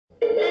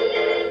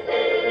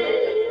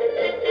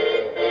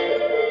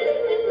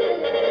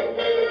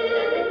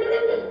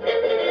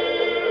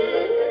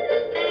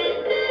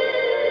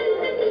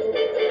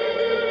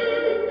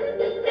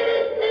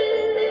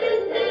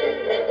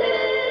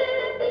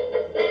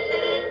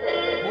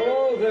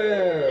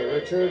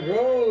Richard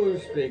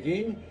Rose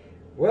speaking.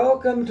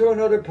 Welcome to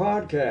another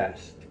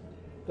podcast.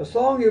 The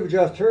song you've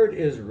just heard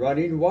is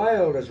Running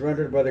Wild, as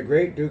rendered by the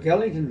great Duke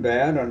Ellington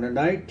Band on a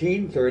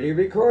 1930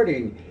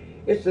 recording.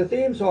 It's the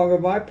theme song of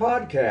my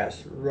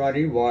podcast,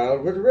 Running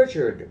Wild with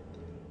Richard.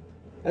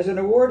 As an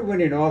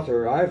award-winning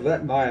author, I've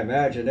let my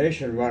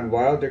imagination run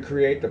wild to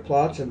create the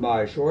plots of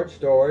my short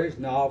stories,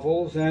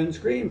 novels, and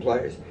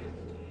screenplays.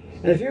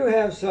 And if you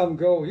have some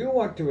goal you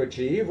want to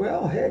achieve,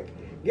 well, heck,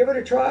 give it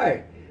a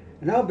try,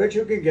 and I'll bet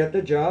you can get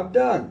the job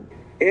done.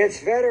 It's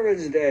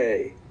Veterans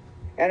Day,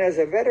 and as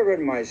a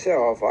veteran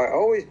myself, I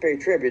always pay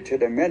tribute to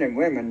the men and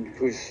women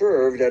who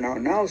served and are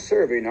now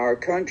serving our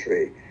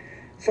country.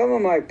 Some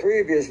of my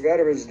previous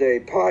Veterans Day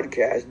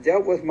podcasts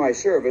dealt with my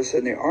service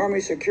in the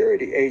Army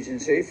Security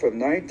Agency from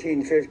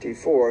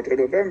 1954 to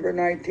November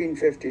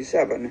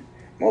 1957,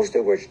 most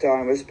of which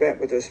time was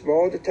spent with a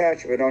small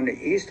detachment on the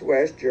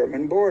east-west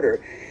German border.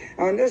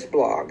 On this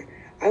blog,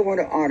 I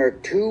want to honor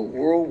two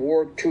World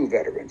War II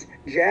veterans,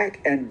 Jack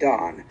and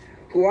Don,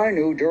 who I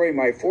knew during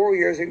my 4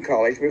 years in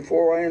college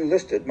before I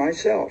enlisted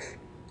myself.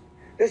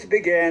 This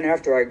began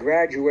after I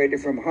graduated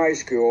from high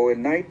school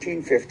in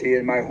 1950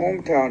 in my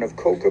hometown of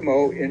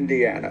Kokomo,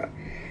 Indiana.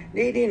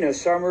 Needing a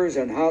summers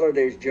and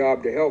holidays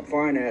job to help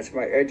finance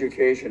my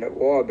education at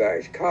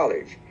Wabash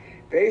College,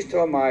 based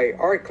on my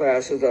art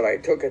classes that I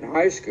took in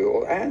high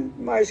school and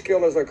my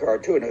skill as a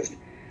cartoonist,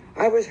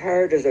 I was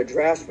hired as a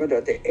draftsman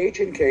at the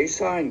H&K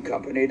Sign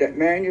Company that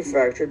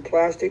manufactured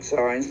plastic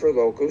signs for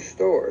local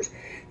stores.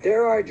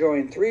 There I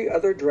joined 3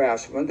 other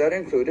draftsmen that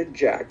included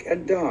Jack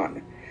and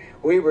Don.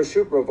 We were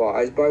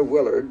supervised by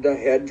Willard, the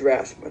head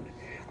draftsman.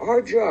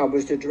 Our job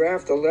was to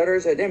draft the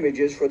letters and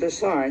images for the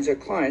signs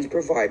that clients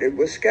provided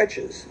with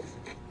sketches.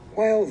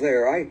 While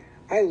there, I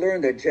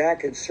learned that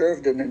Jack had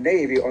served in the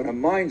Navy on a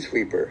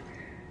minesweeper,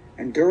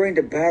 and during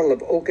the Battle of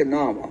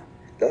Okinawa,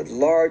 the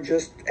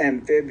largest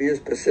amphibious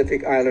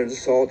Pacific Island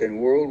assault in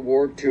World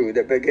War II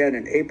that began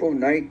in April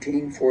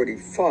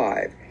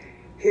 1945,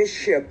 his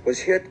ship was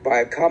hit by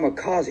a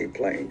kamikaze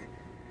plane.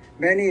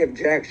 Many of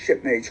Jack's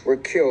shipmates were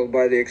killed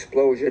by the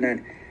explosion,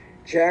 and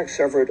Jack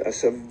suffered a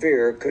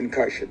severe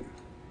concussion.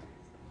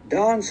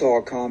 Don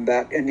saw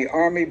combat in the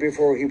Army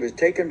before he was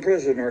taken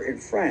prisoner in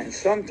France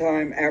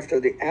sometime after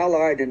the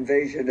Allied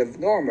invasion of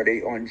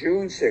Normandy on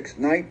June 6,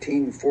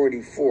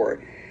 1944,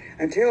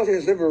 until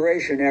his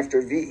liberation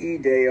after VE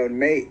Day on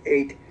May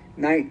 8,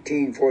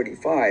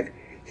 1945,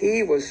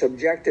 he was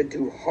subjected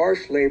to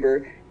harsh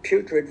labor,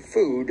 putrid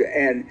food,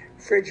 and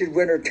frigid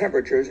winter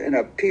temperatures in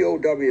a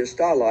POW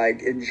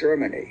Stalag in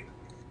Germany.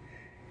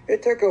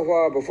 It took a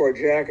while before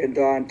Jack and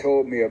Don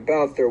told me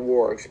about their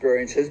war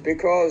experiences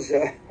because,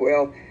 they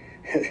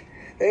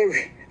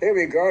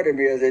regarded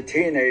me as a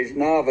teenage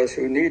novice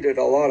who needed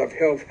a lot of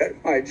help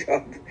at my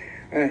job,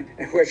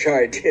 which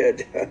I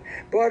did.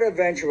 But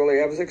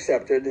eventually I was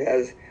accepted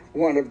as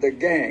one of the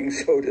gang,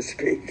 so to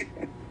speak.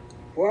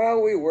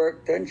 While we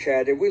worked and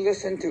chatted, we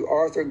listened to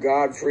Arthur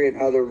Godfrey and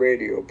other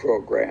radio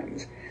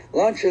programs.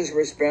 Lunches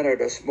were spent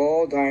at a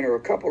small diner a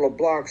couple of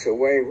blocks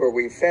away where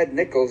we fed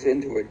nickels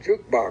into a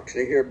jukebox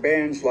to hear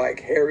bands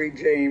like Harry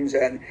James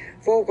and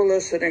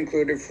vocalists that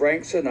included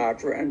Frank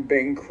Sinatra and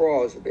Bing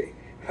Crosby.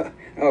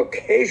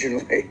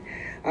 Occasionally,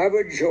 I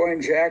would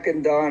join Jack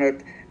and Don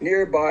at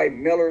nearby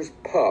Miller's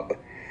Pub,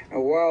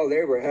 and while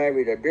they were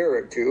having a beer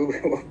or two,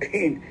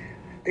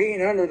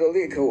 being under the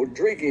legal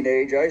drinking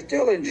age, I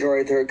still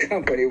enjoyed their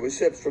company with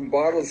sips from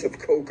bottles of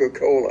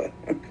Coca-Cola.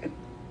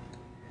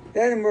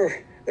 Then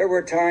there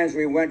were times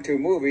we went to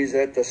movies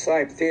at the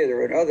Sype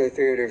Theater and other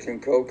theaters in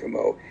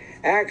Kokomo.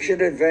 Action,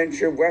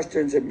 adventure,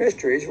 westerns, and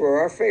mysteries were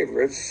our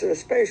favorites,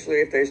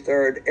 especially if they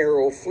starred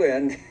Errol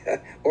Flynn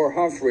or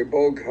Humphrey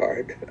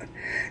Bogart.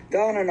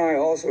 Don and I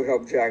also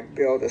helped Jack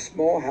build a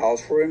small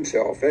house for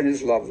himself and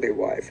his lovely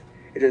wife.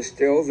 It is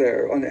still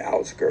there on the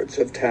outskirts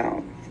of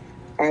town.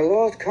 I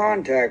lost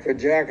contact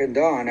with Jack and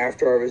Don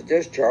after I was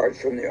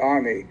discharged from the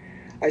Army.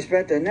 I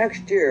spent the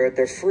next year at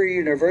the Free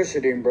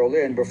University in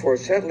Berlin before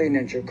settling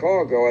in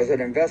Chicago as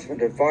an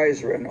investment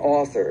advisor and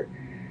author.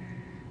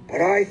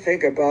 But I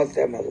think about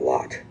them a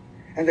lot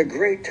and the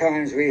great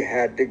times we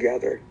had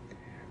together.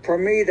 For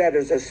me, that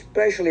is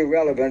especially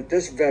relevant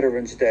this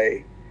Veterans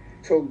Day.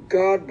 So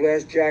God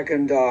bless Jack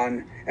and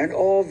Don and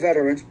all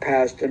veterans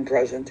past and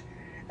present,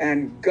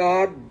 and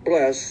God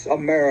bless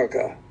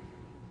America.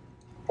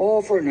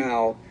 All for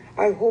now.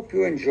 I hope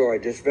you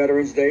enjoyed this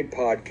Veterans Day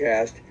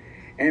podcast.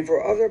 And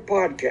for other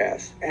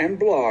podcasts and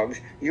blogs,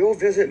 you'll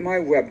visit my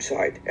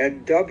website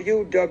at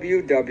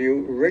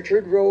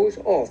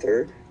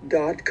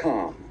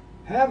www.richardroseauthor.com.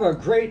 Have a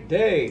great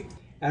day,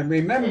 and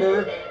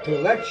remember to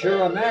let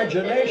your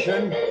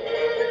imagination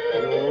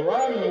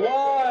run